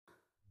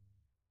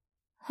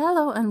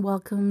Hello and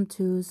welcome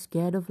to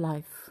Scared of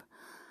Life.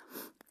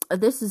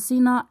 This is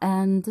Sina,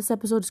 and this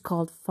episode is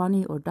called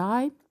Funny or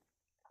Die.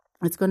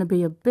 It's going to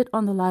be a bit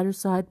on the lighter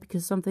side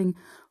because something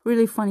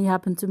really funny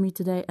happened to me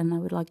today, and I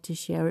would like to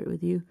share it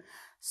with you.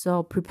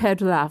 So prepare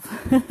to laugh.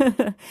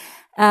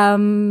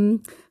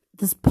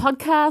 This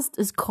podcast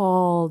is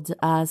called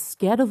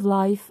Scared of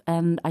Life,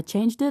 and I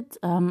changed it.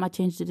 I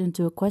changed it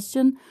into a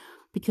question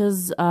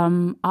because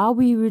are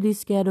we really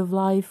scared of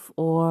life,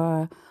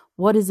 or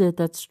what is it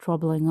that's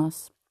troubling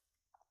us?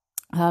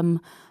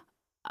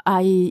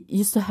 I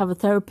used to have a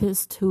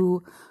therapist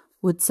who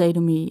would say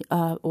to me,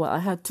 I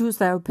had two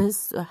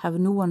therapists. I have a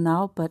new one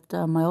now, but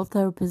my old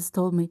therapist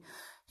told me,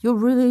 "You're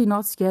really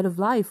not scared of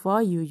life,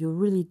 are you? You're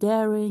really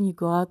daring. You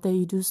go out there,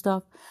 you do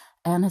stuff."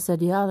 And I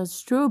said, "Yeah,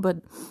 that's true,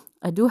 but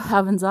I do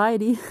have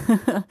anxiety."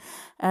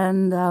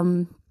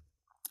 And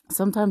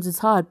sometimes it's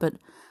hard, but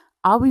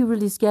are we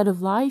really scared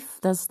of life?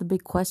 That's the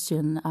big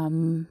question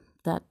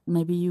that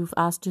maybe you've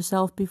asked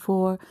yourself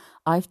before.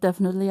 I've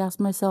definitely asked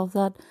myself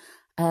that.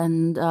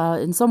 And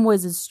in some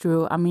ways, it's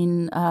true. I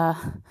mean,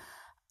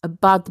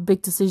 about the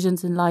big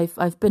decisions in life,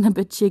 I've been a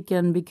bit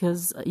chicken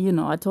because,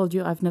 I told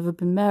you I've never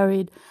been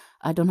married.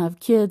 I don't have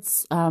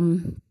kids.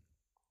 And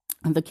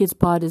the kids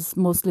part is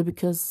mostly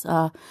because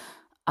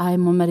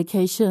I'm on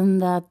medication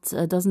that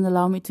doesn't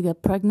allow me to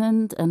get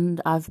pregnant.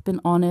 And I've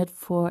been on it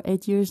for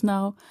 8 years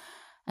now.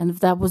 And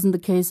if that wasn't the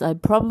case, I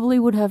probably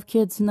would have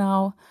kids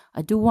now.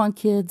 I do want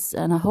kids,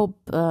 and I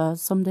hope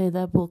someday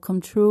that will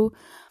come true.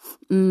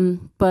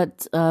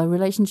 But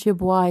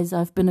relationship-wise,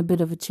 I've been a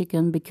bit of a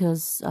chicken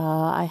because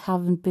I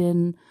haven't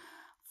been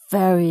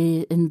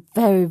very,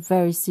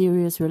 very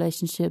serious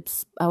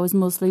relationships. I was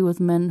mostly with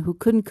men who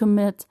couldn't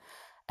commit,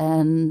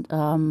 and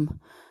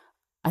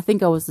I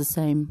think I was the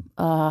same.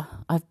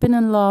 I've been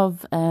in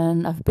love,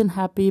 and I've been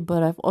happy,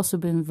 but I've also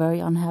been very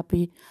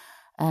unhappy.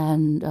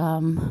 And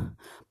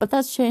but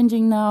that's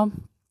changing now.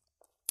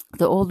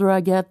 The older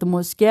I get, the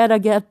more scared I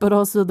get, but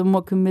also the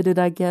more committed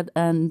I get.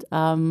 And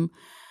I'm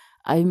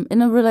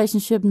in a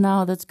relationship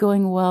now that's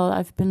going well.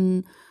 I've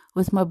been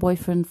with my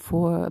boyfriend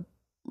for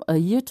a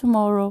year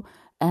tomorrow,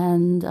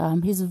 and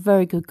he's a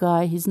very good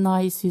guy. He's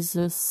nice. He's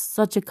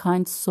such a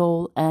kind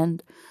soul,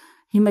 and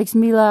he makes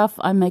me laugh.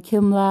 I make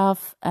him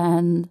laugh,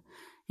 and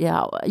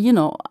yeah,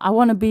 I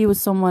want to be with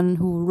someone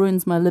who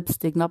ruins my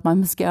lipstick, not my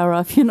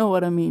mascara, if you know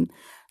what I mean.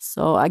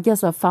 So I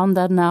guess I found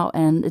that now,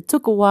 and it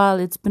took a while.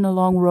 It's been a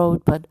long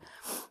road, but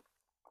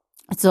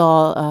it's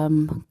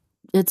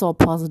all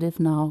positive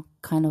now,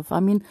 kind of.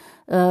 I mean,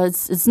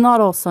 it's not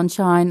all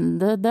sunshine.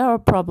 There are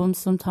problems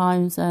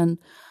sometimes, and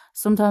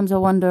sometimes I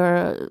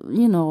wonder,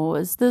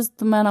 is this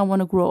the man I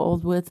want to grow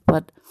old with?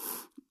 But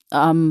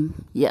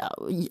yeah,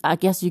 I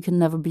guess you can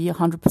never be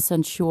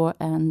 100% sure,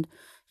 and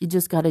you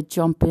just gotta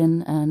jump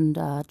in and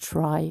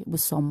try with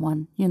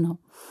someone,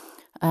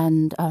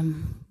 And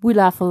we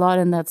laugh a lot,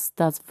 and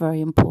that's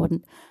very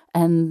important.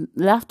 And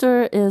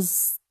laughter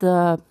is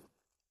the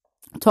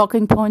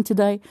talking point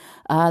today.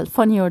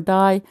 Funny or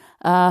die.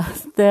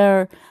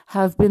 There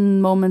have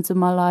been moments in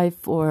my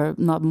life, or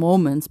not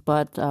moments,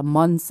 but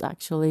months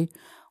actually,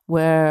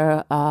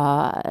 where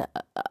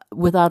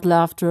without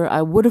laughter,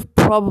 I would have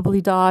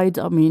probably died.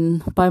 I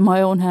mean, by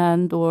my own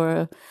hand,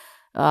 or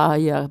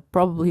yeah,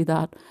 probably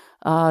that.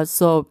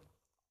 So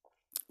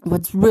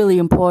what's really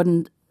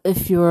important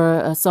if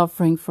you're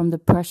suffering from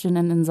depression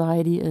and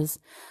anxiety is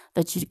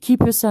that you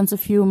keep your sense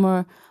of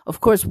humor. Of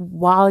course,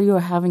 while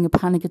you're having a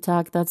panic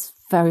attack, that's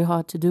very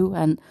hard to do,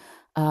 and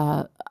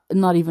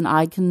not even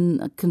I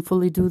can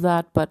fully do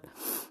that. But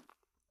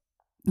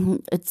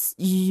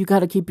you got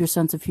to keep your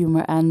sense of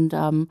humor, and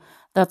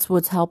that's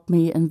what's helped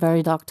me in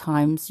very dark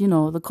times.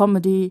 The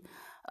comedy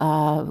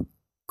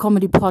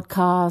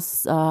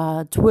podcasts,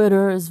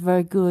 Twitter is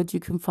very good. You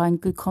can find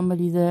good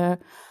comedy there.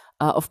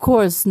 Of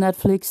course,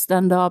 Netflix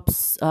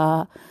stand-ups.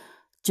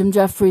 Jim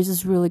Jeffries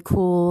is really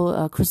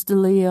cool. Chris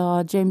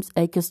D'Elia, James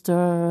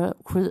Acaster,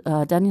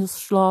 Daniel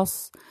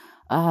Schloss.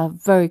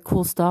 Very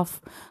cool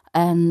stuff.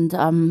 And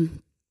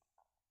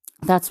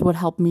that's what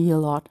helped me a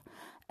lot.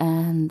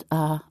 And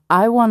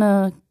I want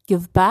to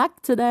give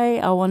back today.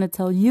 I want to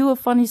tell you a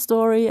funny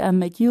story and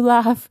make you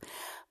laugh,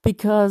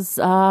 because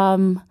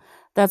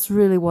that's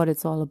really what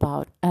it's all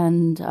about.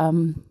 And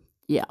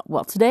yeah,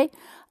 well, today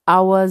I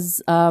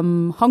was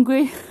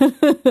hungry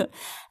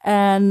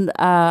and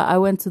I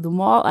went to the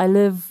mall. I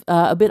live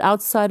a bit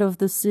outside of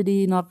the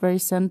city, not very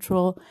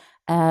central,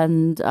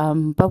 and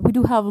but we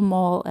do have a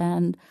mall,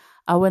 and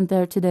I went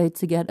there today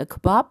to get a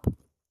kebab.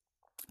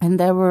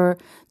 And I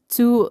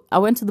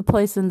went to the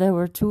place, and there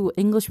were two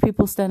English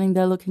people standing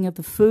there looking at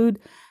the food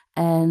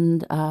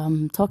and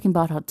talking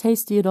about how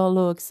tasty it all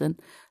looks.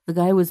 And the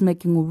guy was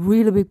making a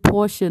really big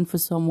portion for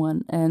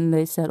someone, and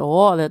they said,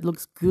 "Oh, that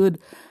looks good.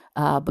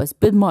 But it's a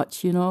bit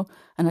much,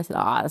 And I said,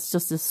 it's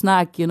just a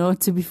snack,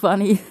 to be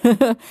funny.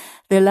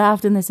 They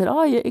laughed, and they said,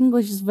 "Oh, your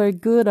English is very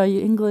good. Are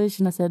you English?"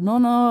 And I said, "No,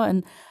 no."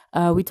 And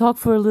we talked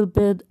for a little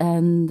bit,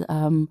 and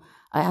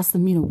I asked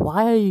them,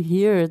 "Why are you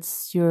here?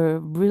 You're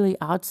really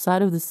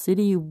outside of the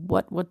city.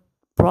 What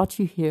brought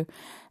you here?"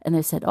 And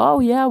they said, "Oh,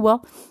 yeah,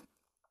 well,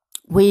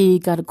 we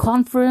got a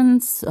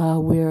conference.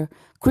 We're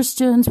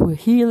Christians, we're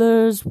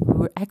healers,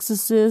 we're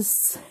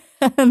exorcists.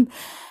 And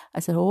I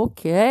said,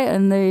 okay.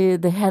 And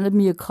they handed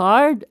me a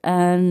card,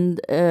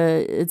 and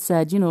it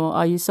said,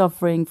 are you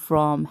suffering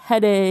from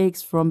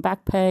headaches, from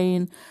back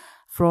pain,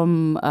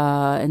 from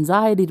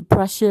anxiety,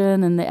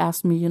 depression? And they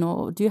asked me,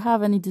 do you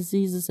have any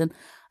diseases? And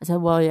I said,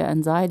 well, yeah,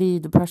 anxiety,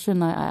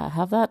 depression, I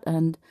have that.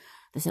 And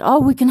they said, oh,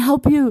 we can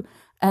help you.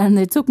 And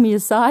they took me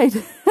aside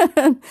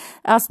and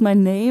asked my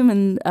name,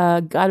 and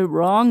got it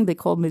wrong. They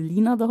called me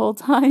Lena the whole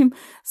time.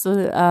 So,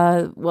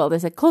 they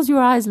said, close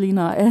your eyes,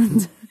 Lena.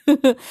 And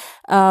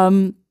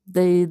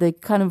they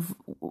kind of,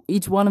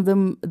 each one of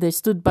them, they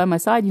stood by my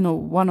side,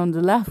 one on the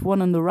left,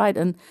 one on the right,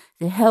 and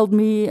they held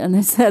me and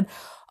they said,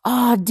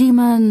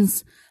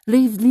 demons,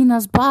 leave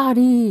Lena's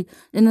body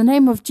in the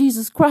name of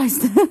Jesus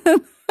Christ.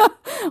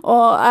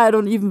 Or I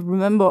don't even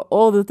remember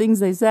all the things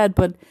they said,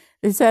 but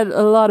they said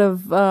a lot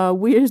of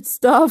weird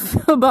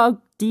stuff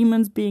about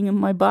demons being in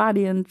my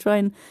body and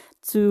trying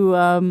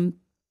to,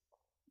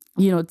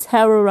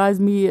 terrorize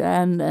me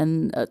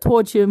and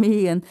torture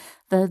me, and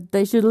that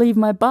they should leave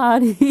my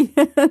body.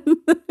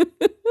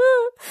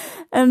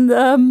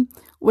 And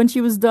when she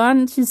was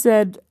done, she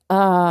said,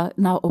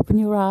 now open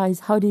your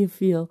eyes. How do you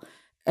feel?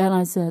 And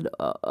I said,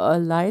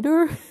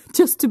 lighter,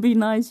 just to be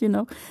nice,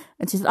 And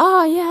she said,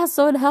 yeah,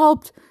 so it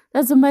helped.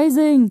 That's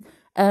amazing.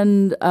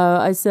 And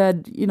I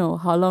said,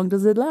 how long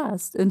does it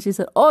last? And she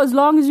said, as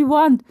long as you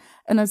want.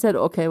 And I said,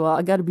 okay, well,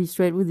 I got to be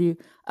straight with you.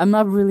 I'm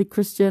not really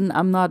Christian.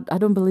 I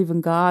don't believe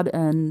in God.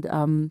 And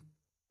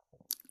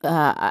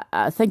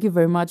I thank you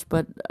very much,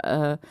 but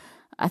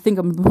I think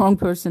I'm the wrong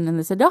person. And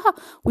they said,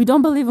 we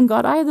don't believe in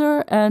God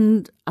either.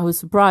 And I was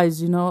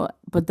surprised,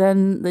 But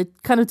then they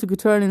kind of took a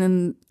turn and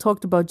then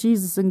talked about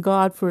Jesus and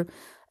God for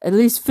at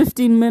least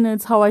 15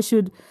 minutes, how I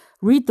should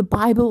read the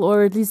Bible,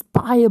 or at least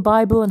buy a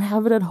Bible and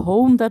have it at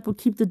home that would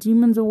keep the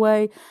demons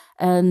away,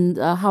 and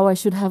how I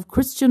should have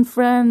Christian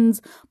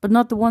friends, but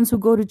not the ones who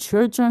go to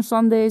church on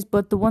Sundays,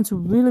 but the ones who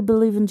really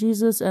believe in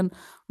Jesus and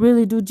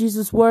really do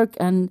Jesus' work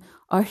and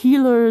are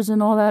healers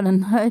and all that.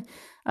 And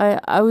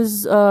I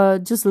was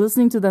just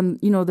listening to them.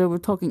 They were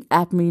talking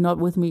at me, not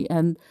with me,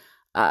 and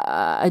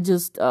I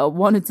just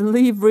wanted to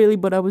leave, really,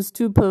 but I was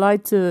too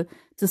polite to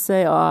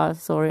say,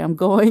 sorry, I'm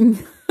going.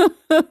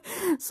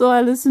 So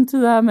I listened to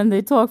them, and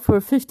they talked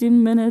for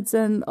 15 minutes,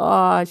 and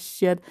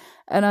shit.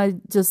 And I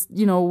just,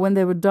 when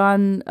they were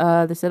done,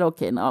 they said,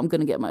 okay, now I'm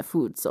going to get my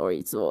food.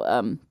 Sorry.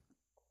 So,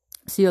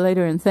 see you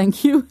later, and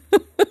thank you.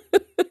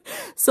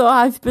 So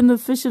I've been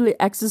officially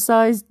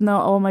exorcised.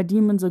 Now all my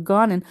demons are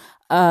gone. And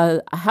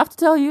I have to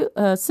tell you,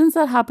 since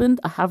that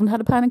happened, I haven't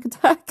had a panic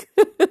attack.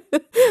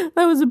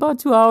 That was about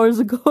 2 hours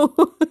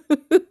ago.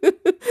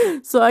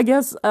 So I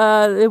guess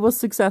it was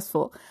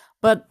successful.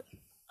 But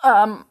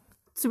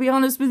to be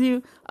honest with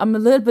you, I'm a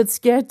little bit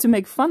scared to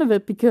make fun of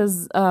it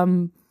because,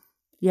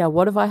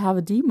 what if I have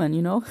a demon,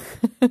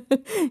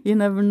 You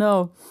never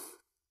know.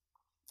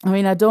 I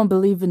mean, I don't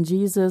believe in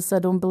Jesus. I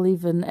don't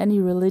believe in any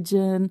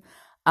religion.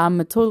 I'm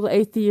a total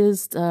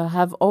atheist,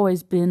 have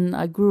always been.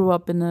 I grew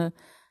up in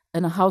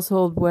a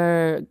household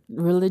where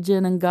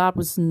religion and God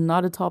was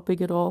not a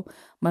topic at all.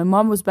 My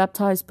mom was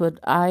baptized, but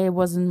I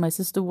wasn't, my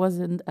sister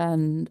wasn't,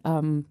 and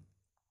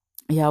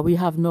we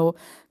have no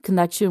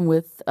connection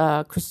with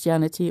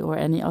Christianity or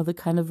any other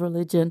kind of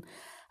religion.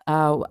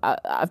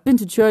 I've been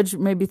to church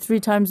maybe 3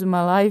 times in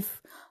my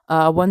life,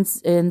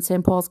 once in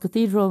St. Paul's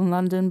Cathedral in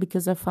London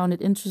because I found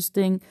it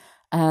interesting,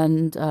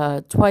 and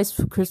twice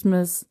for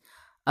Christmas,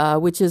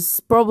 which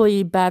is probably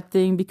a bad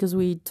thing because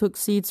we took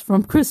seats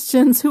from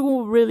Christians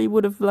who really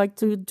would have liked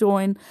to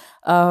join.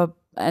 I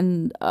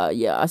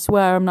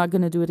swear I'm not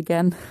going to do it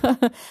again.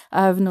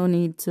 I have no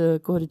need to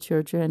go to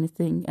church or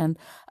anything. And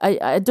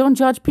I don't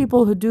judge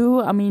people who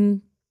do. I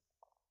mean,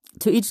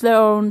 to each their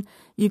own.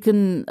 You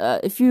can,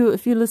 if you're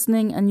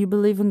listening and you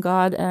believe in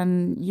God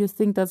and you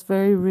think that's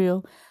very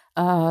real,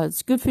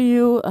 it's good for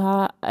you.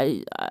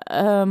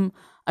 I'm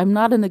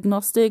not an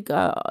agnostic.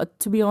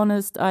 To be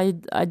honest, I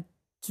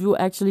do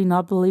actually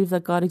not believe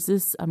that God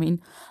exists. I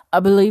mean, I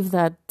believe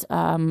that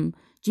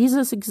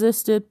Jesus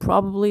existed.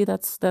 Probably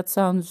that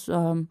sounds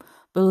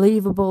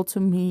believable to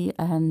me.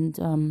 And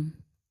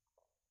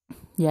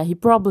he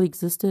probably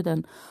existed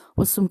and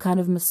was some kind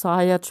of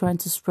Messiah trying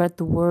to spread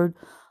the word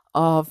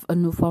of a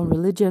newfound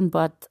religion.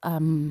 But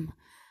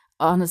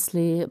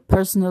honestly,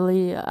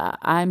 personally,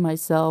 I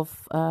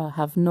myself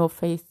have no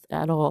faith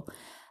at all.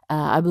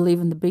 I believe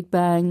in the Big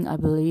Bang. I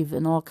believe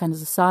in all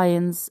kinds of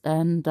science,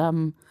 and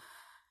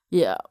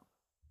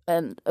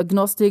and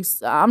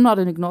agnostics. I'm not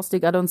an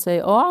agnostic. I don't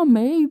say,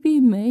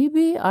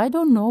 maybe, I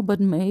don't know, but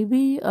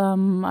maybe.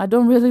 I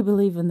don't really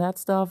believe in that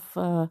stuff.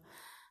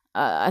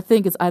 I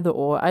think it's either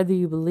or. Either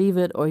you believe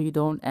it or you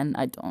don't, and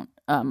I don't.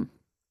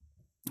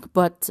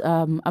 But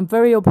I'm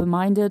very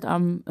open-minded.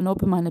 I'm an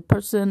open-minded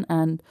person,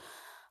 and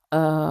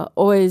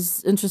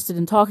always interested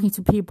in talking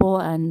to people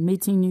and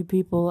meeting new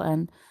people.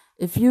 And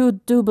if you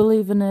do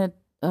believe in it,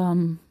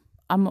 I'm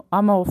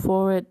all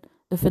for it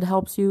if it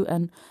helps you.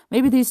 And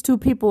maybe these 2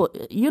 people,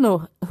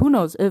 who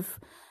knows, if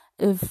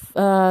if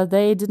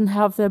they didn't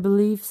have their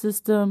belief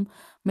system,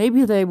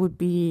 maybe they would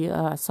be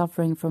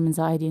suffering from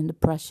anxiety and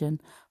depression.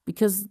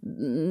 Because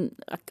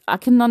I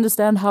can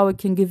understand how it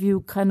can give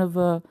you kind of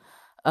a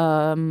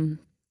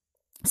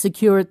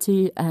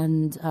security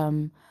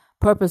and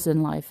purpose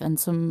in life, and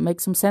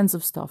make some sense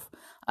of stuff.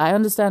 I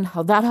understand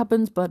how that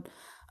happens, but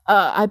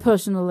I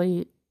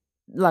personally,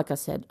 like I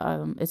said,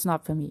 it's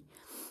not for me.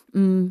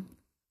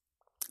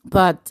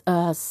 But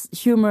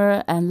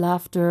humor and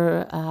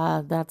laughter,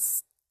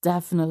 that's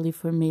definitely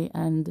for me.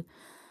 And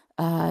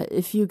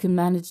if you can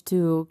manage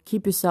to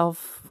keep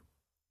yourself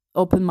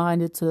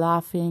open-minded to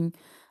laughing,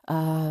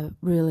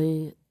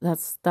 really,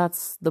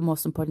 that's the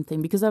most important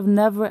thing. Because I've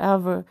never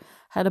ever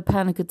had a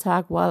panic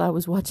attack while I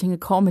was watching a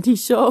comedy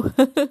show,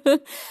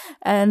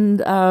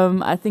 and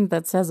I think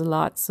that says a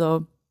lot.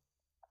 So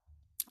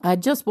I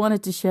just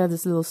wanted to share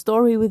this little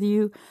story with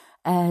you,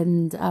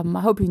 and I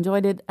hope you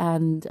enjoyed it.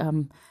 And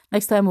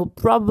next time will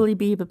probably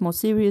be a bit more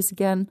serious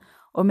again,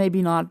 or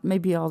maybe not.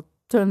 Maybe I'll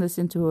turn this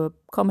into a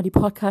comedy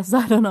podcast.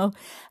 I don't know.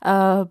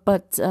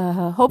 But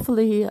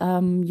hopefully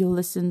you'll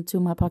listen to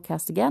my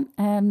podcast again,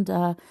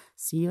 and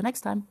see you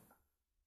next time.